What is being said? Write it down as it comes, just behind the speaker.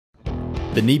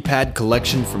The Kneepad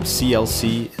collection from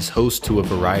CLC is host to a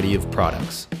variety of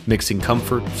products, mixing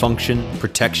comfort, function,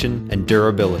 protection, and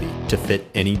durability to fit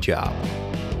any job.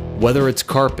 Whether it's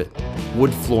carpet,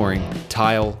 wood flooring,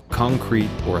 tile, concrete,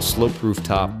 or a sloped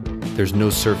rooftop, there's no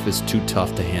surface too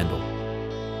tough to handle.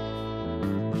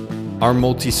 Our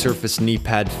multi-surface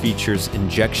Kneepad features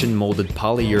injection molded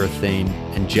polyurethane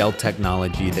and gel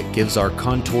technology that gives our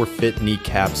contour fit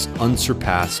kneecaps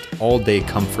unsurpassed all-day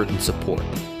comfort and support.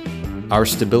 Our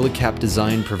StabiliCap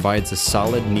design provides a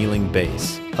solid kneeling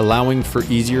base, allowing for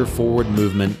easier forward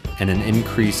movement and an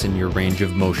increase in your range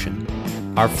of motion.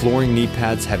 Our flooring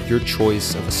Kneepads have your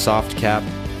choice of a soft cap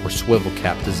or swivel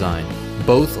cap design,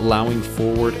 both allowing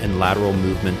forward and lateral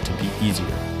movement to be easier.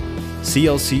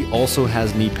 CLC also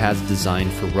has Kneepads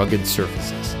designed for rugged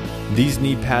surfaces. These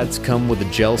Kneepads come with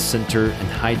a gel center and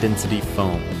high-density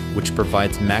foam, which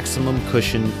provides maximum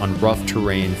cushion on rough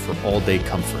terrain for all-day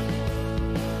comfort.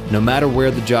 No matter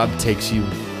where the job takes you,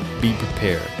 be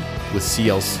prepared with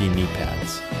CLC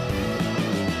Kneepads.